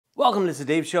Welcome to the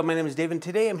Dave Show. My name is Dave, and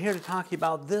today I'm here to talk to you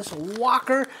about this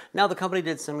walker. Now, the company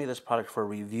did send me this product for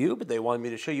review, but they wanted me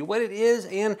to show you what it is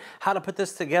and how to put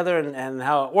this together and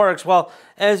how it works. Well,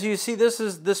 as you see,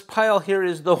 this pile here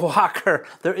is the walker.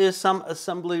 There is some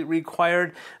assembly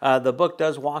required. The book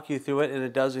does walk you through it, and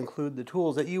it does include the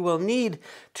tools that you will need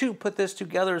to put this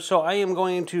together. So I am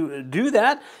going to do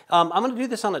that. I'm going to do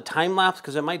this on a time lapse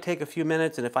because it might take a few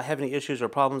minutes, and if I have any issues or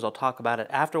problems, I'll talk about it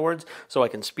afterwards so I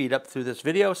can speed up through this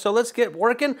video. So let's get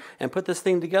working and put this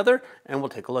thing together, and we'll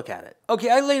take a look at it. Okay,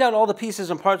 I laid out all the pieces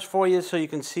and parts for you so you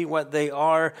can see what they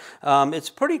are. It's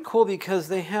pretty cool because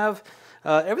they have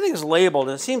everything is labeled.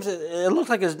 It looks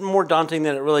like it's more daunting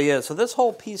than it really is. So this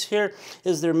whole piece here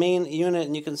is their main unit,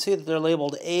 and you can see that they're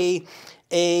labeled A,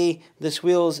 this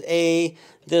wheel is A,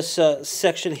 this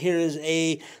section here is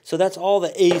A, so that's all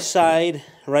the A side,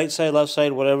 right side, left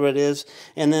side, whatever it is,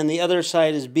 and then the other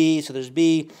side is B, so there's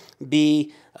B,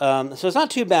 B, so it's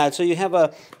not too bad. So you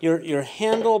have your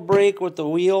handle brake with the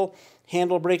wheel,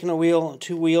 handle brake and a wheel,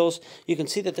 two wheels. You can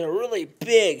see that they're really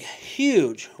big,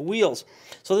 huge wheels.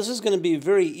 So this is going to be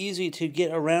very easy to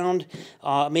get around,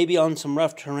 maybe on some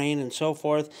rough terrain and so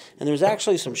forth. And there's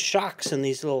actually some shocks in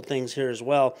these little things here as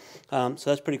well. So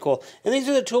that's pretty cool. And these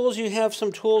are the tools. You have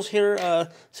some tools here,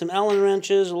 some Allen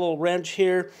wrenches, a little wrench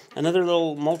here, another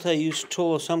little multi-use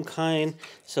tool of some kind,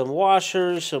 some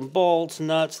washers, some bolts,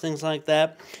 nuts, things like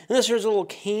that. And this here's a little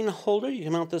cane holder. You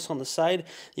can mount this on the side.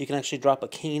 You can actually drop a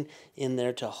cane in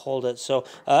there to hold it. So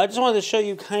I just wanted to show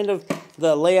you kind of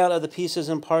the layout of the pieces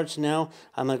and parts. Now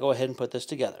I'm going to go ahead and put this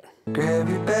together. Grab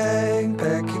your bag,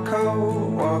 pack your coat,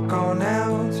 walk on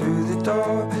out through the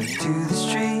door, to the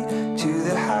street, to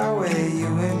the highway. You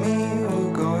and me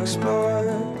will go explore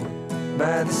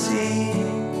by the sea.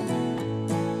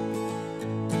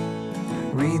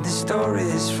 Read the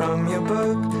stories from your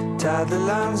book, tie the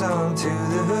lines onto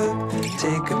the hook,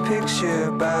 take a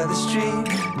picture by the street,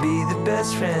 be the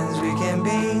best friends we can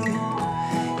be,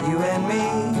 you and me.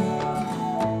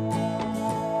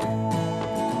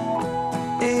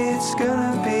 It's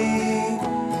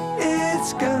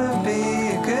gonna be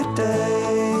a good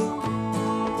day.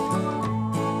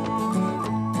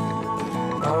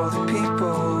 All the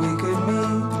people we could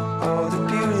meet, all the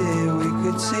beauty we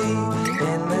could see,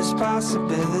 endless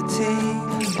possibility,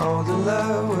 all the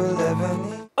love we'll ever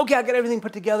need. Okay, I got everything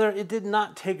put together. It did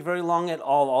not take very long at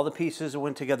all. All the pieces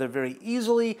went together very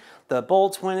easily. The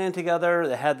bolts went in together.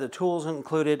 They had the tools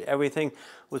included. Everything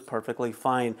was perfectly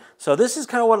fine. So this is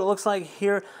kind of what it looks like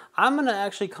here. I'm going to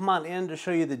actually come on in to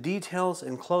show you the details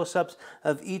and close-ups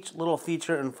of each little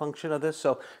feature and function of this.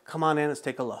 So come on in, let's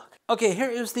take a look. Okay, here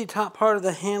is the top part of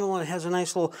the handle. It has a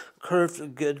nice little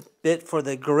curved good bit for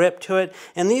the grip to it.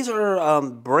 And these are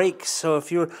brakes. So if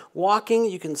you're walking,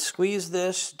 you can squeeze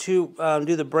this to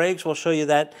do the brakes. We'll show you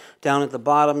that down at the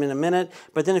bottom in a minute.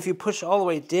 But then if you push all the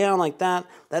way down like that,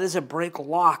 that is a brake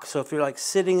lock. So if you're like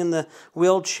sitting in the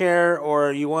wheelchair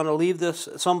or you want to leave this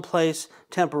someplace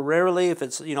temporarily, if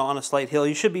it's, you know, on a slight hill,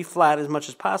 you should be flat as much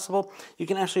as possible. You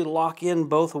can actually lock in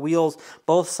both wheels.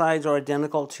 Both sides are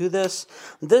identical to this.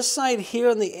 This side here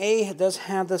on the A does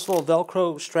have this little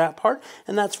Velcro strap part,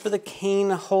 and that's for the cane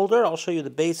holder. I'll show you the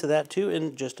base of that too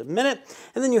in just a minute.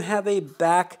 And then you have a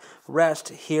back rest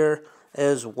here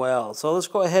as well. So let's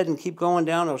go ahead and keep going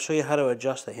down. I'll show you how to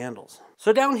adjust the handles.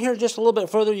 So down here just a little bit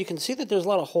further, you can see that there's a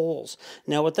lot of holes.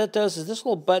 Now what that does is this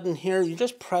little button here, you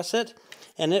just press it,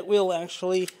 and it will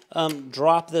actually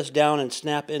drop this down and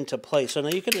snap into place. So now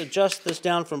you can adjust this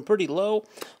down from pretty low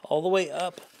all the way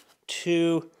up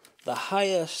to the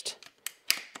highest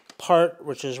part,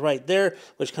 which is right there,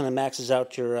 which kind of maxes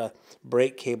out your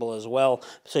brake cable as well.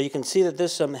 So you can see that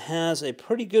this has a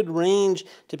pretty good range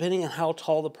depending on how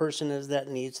tall the person is that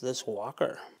needs this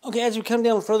walker. Okay, as we come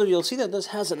down further, you'll see that this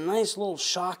has a nice little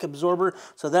shock absorber,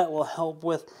 so that will help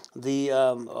with the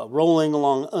rolling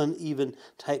along uneven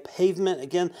type pavement.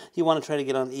 Again, you want to try to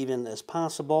get uneven as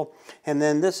possible. And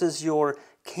then this is your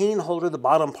cane holder, the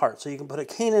bottom part. So you can put a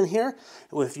cane in here.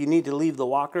 If you need to leave the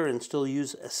walker and still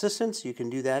use assistance, you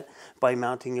can do that by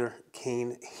mounting your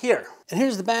cane here. And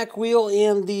here's the back wheel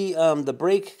and the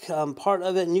brake part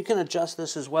of it, and you can adjust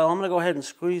this as well. I'm going to go ahead and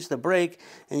squeeze the brake,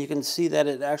 and you can see that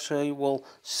it actually will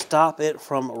stop it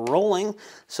from rolling.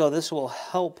 So this will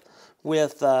help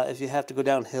with if you have to go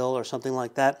downhill or something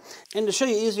like that. And to show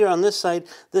you easier on this side,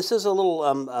 this is a little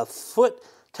a foot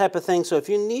type of thing. So if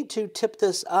you need to tip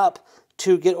this up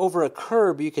to get over a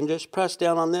curb, you can just press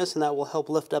down on this, and that will help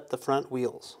lift up the front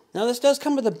wheels. Now this does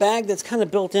come with a bag that's kind of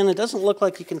built in. It doesn't look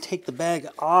like you can take the bag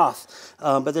off,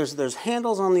 but there's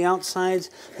handles on the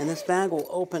outsides, and this bag will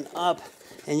open up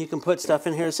and you can put stuff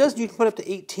in here. It says you can put up to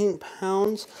 18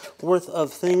 pounds worth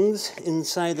of things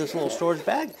inside this little storage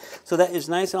bag. So that is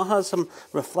nice. It'll have some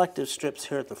reflective strips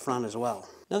here at the front as well.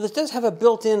 Now this does have a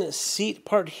built-in seat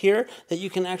part here that you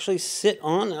can actually sit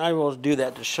on. I will do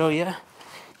that to show you.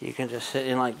 You can just sit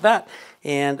in like that,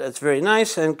 and it's very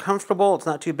nice and comfortable. It's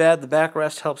not too bad. The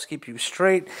backrest helps keep you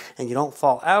straight and you don't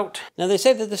fall out. Now they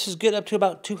say that this is good up to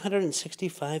about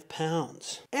 265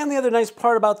 pounds. And the other nice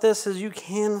part about this is you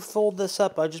can fold this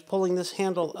up by just pulling this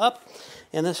handle up,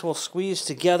 and this will squeeze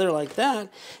together like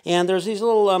that. And there's these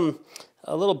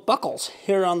little buckles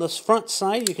here on this front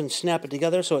side. You can snap it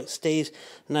together so it stays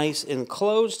nice and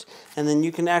closed, and then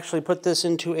you can actually put this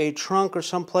into a trunk or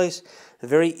someplace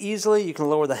very easily. You can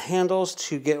lower the handles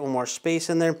to get more space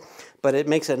in there, but it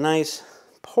makes a nice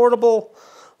portable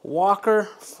walker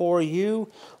for you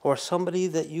or somebody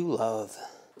that you love.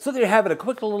 So there you have it, a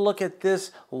quick little look at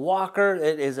this walker.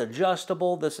 It is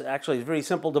adjustable. This actually is very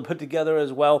simple to put together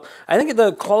as well. I think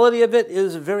the quality of it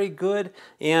is very good,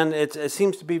 and it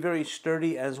seems to be very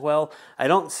sturdy as well. I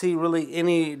don't see really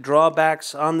any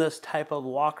drawbacks on this type of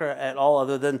walker at all,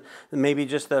 other than maybe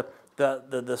just the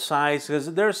size,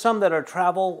 because there's some that are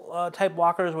travel type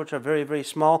walkers which are very, very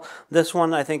small. This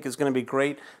one I think is going to be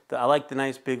great. I like the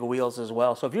nice big wheels as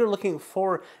well. So if you're looking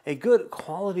for a good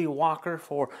quality walker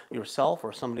for yourself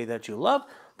or somebody that you love,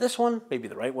 this one may be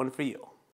the right one for you.